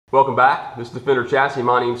Welcome back. This is Defender Chassis.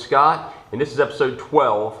 My name's Scott, and this is episode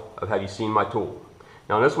 12 of Have You Seen My Tool?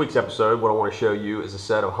 Now in this week's episode, what I want to show you is a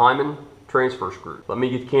set of Heimann Transfer Screws. Let me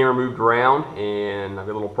get the camera moved around, and I've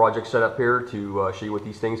got a little project set up here to show you what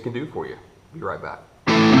these things can do for you. Be right back.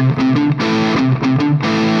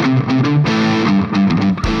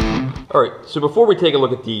 Alright, so before we take a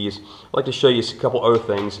look at these, I'd like to show you a couple other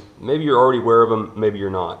things. Maybe you're already aware of them, maybe you're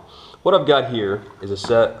not. What I've got here is a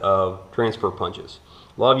set of transfer punches.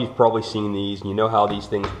 A lot of you've probably seen these and you know how these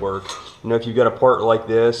things work. You know, if you've got a part like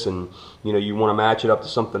this and you want to match it up to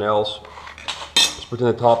something else, just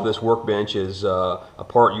pretend the top of this workbench is a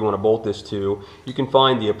part you want to bolt this to. You can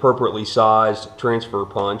find the appropriately sized transfer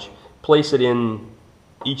punch, place it in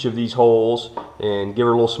each of these holes and give it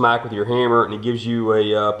a little smack with your hammer, and it gives you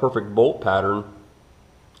a perfect bolt pattern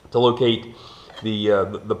to locate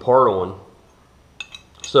the part on.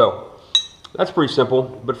 So that's pretty simple,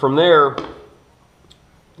 but from there,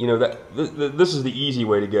 this is the easy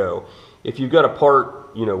way to go. If you've got a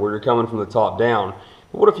part, where you're coming from the top down,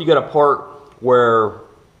 but what if you got a part where,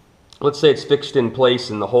 let's say it's fixed in place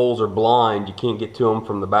and the holes are blind, you can't get to them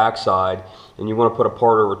from the back side, and you want to put a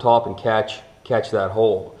part over top and catch that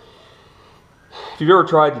hole. If you've ever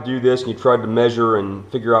tried to do this and you tried to measure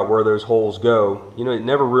and figure out where those holes go, it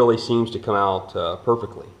never really seems to come out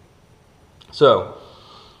perfectly. So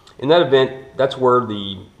in that event, that's where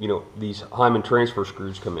these Heimann transfer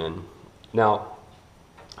screws come in. Now,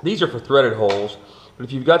 these are for threaded holes, but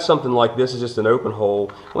if you've got something like this, is just an open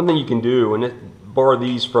hole, one thing you can do, and borrow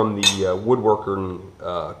these from the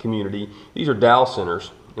woodworker community, these are dowel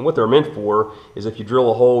centers. And what they're meant for is if you drill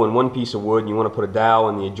a hole in one piece of wood and you want to put a dowel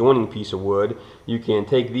in the adjoining piece of wood, you can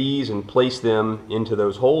take these and place them into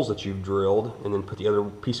those holes that you've drilled, and then put the other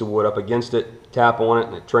piece of wood up against it, tap on it,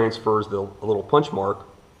 and it transfers a little punch mark,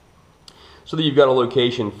 so that you've got a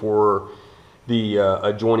location for the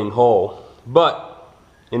adjoining hole. But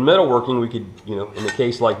in metalworking, we could, in a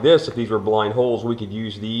case like this, if these were blind holes, we could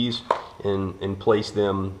use these and place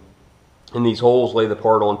them in these holes, lay the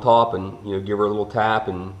part on top, and give her a little tap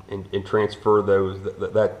and transfer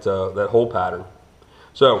that hole pattern.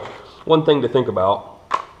 So one thing to think about.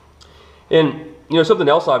 And something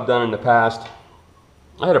else I've done in the past,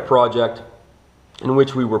 I had a project in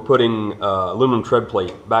which we were putting aluminum tread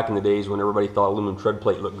plate back in the days when everybody thought aluminum tread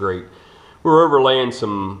plate looked great. We were overlaying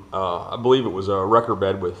some, I believe it was a wrecker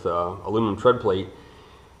bed with aluminum tread plate,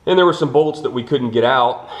 and there were some bolts that we couldn't get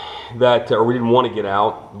out, or we didn't want to get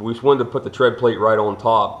out. We just wanted to put the tread plate right on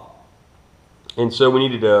top, and so we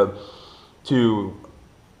needed to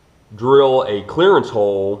drill a clearance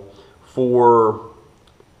hole for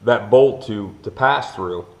that bolt to pass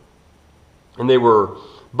through. And they were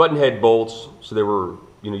button head bolts, so they were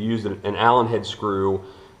used an Allen head screw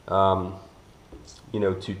to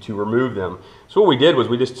remove them. So what we did was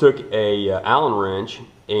we just took a Allen wrench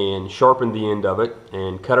and sharpened the end of it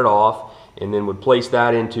and cut it off, and then would place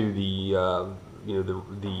that into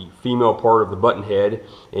the female part of the button head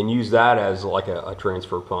and use that as like a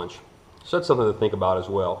transfer punch. So that's something to think about as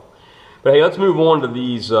well. But hey, let's move on to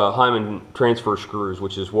these Heimann transfer screws,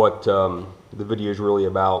 which is what the video is really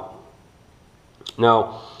about.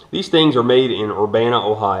 Now, these things are made in Urbana,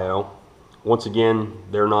 Ohio. Once again,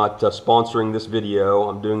 they're not sponsoring this video.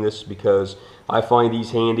 I'm doing this because I find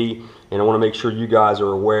these handy, and I want to make sure you guys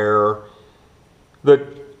are aware that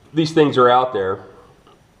these things are out there.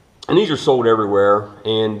 And these are sold everywhere,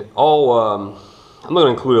 and I'm not going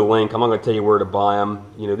to include a link. I'm not going to tell you where to buy them.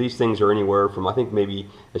 These things are anywhere from, I think, maybe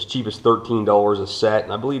as cheap as $13 a set,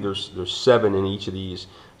 and I believe there's 7 in each of these.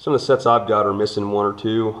 Some of the sets I've got are missing 1 or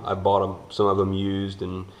 2. I bought some of them used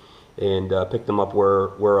and picked them up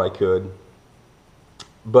where I could.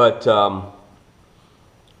 But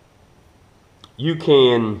you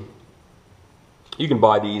can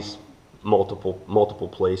buy these multiple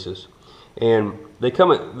places, and they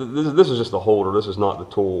come at, this is just the holder. This is not the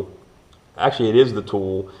tool. Actually, it is the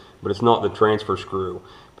tool, but it's not the transfer screw.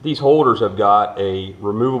 But these holders have got a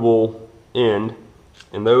removable end,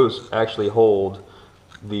 and those actually hold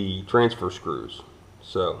the transfer screws.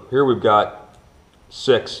 So here we've got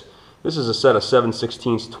 6. This is a set of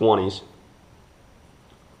 7/16 20s.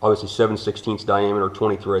 Obviously 7/16 diameter,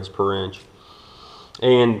 20 threads per inch.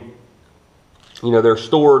 And they're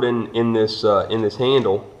stored in this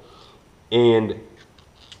handle. And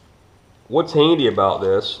what's handy about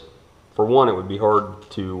this, for one, it would be hard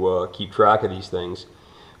to keep track of these things,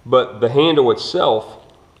 but the handle itself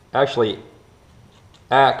actually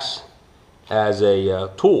acts as a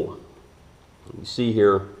tool. You see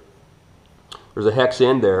here, there's a hex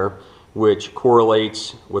end there which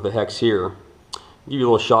correlates with a hex here. give you a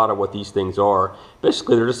little shot of what these things are.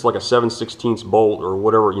 Basically, they're just like a 7/16 bolt or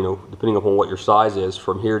whatever, you know, depending upon what your size is,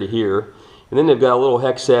 from here to here. And then they've got a little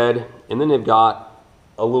hex head, and then they've got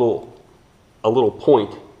a little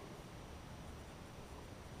point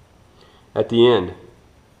at the end.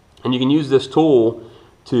 And you can use this tool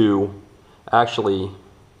to actually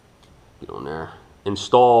get on there,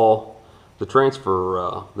 install the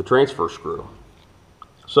transfer screw.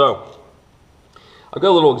 So I've got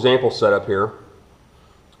a little example set up here.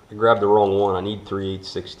 I grabbed the wrong one. I need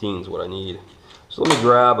 3/8/16 is what I need. So let me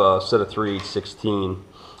grab a set of 3/8/16.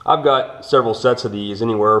 I've got several sets of these,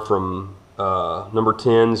 anywhere from number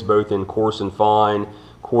 10s, both in coarse and fine,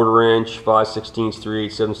 1/4 inch, 5/16,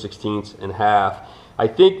 3/8, 7/16, and half. I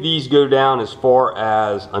think these go down as far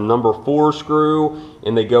as a number 4 screw,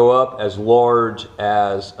 and they go up as large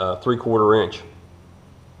as 3/4 inch.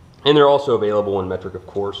 And they're also available in metric, of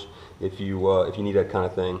course, if you need that kind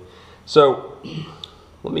of thing. So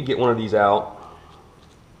let me get one of these out.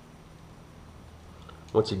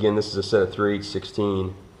 Once again, this is a set of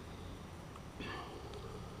 3/8/16.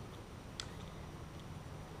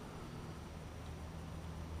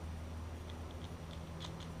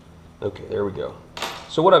 Okay, there we go.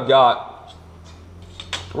 So what I've got,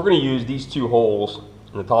 we're going to use these 2 holes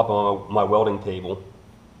in the top of my welding table.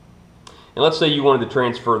 And let's say you wanted to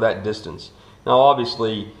transfer that distance. Now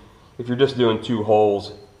obviously, if you're just doing 2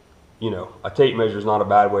 holes, you know, a tape measure is not a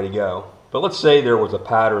bad way to go. But let's say there was a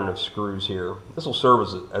pattern of screws here. This will serve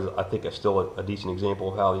as I think, still a decent example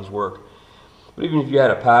of how these work. But even if you had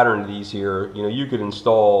a pattern of these here, you know, you could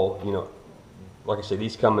install, you know, like I say,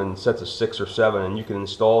 these come in sets of 6 or 7, and you can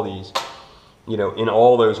install these, you know, in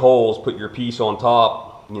all those holes, put your piece on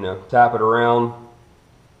top, you know, tap it around,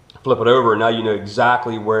 flip it over, and now you know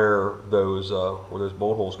exactly where those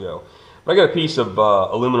bolt holes go. But I got a piece of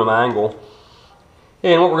aluminum angle,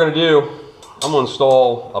 and what we're going to do, I'm going to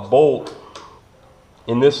install a bolt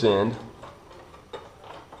in this end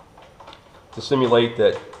to simulate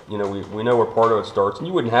that, you know, we know where part of it starts. And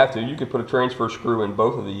you wouldn't have to. You could put a transfer screw in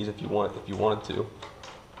both of these if you wanted to.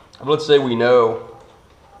 But let's say we know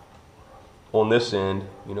on this end,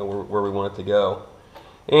 you know, where we want it to go.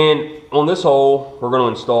 And on this hole, we're going to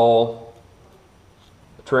install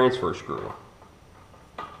a transfer screw.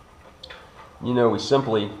 You know, we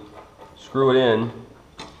simply screw it in,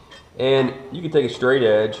 and you can take a straight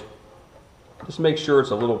edge. Just make sure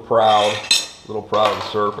it's a little proud of the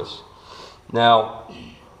surface. Now,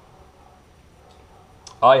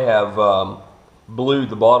 I have blued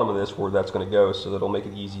the bottom of this where that's going to go, so that'll make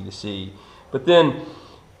it easy to see. But then,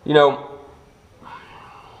 you know,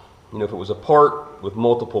 if it was a part with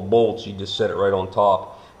multiple bolts, you just set it right on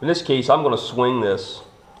top. In this case, I'm going to swing this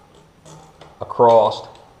across,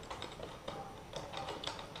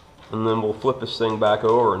 and then we'll flip this thing back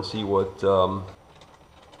over and see what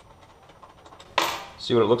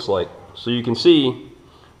it looks like. So you can see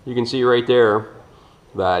right there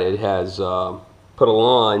that it has put a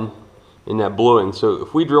line in that bluing. So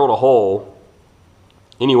if we drilled a hole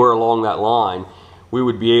anywhere along that line, we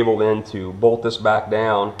would be able then to bolt this back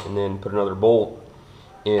down and then put another bolt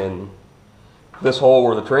in this hole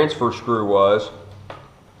where the transfer screw was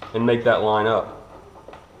and make that line up.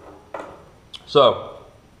 So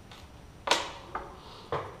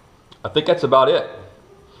I think that's about it.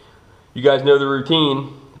 You guys know the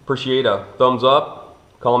routine. Appreciate a thumbs up,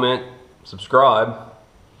 comment, subscribe,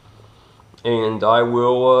 and I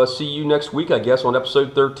will see you next week, I guess, on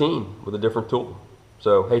episode 13 with a different tool.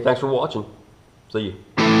 So hey, thanks for watching. See you.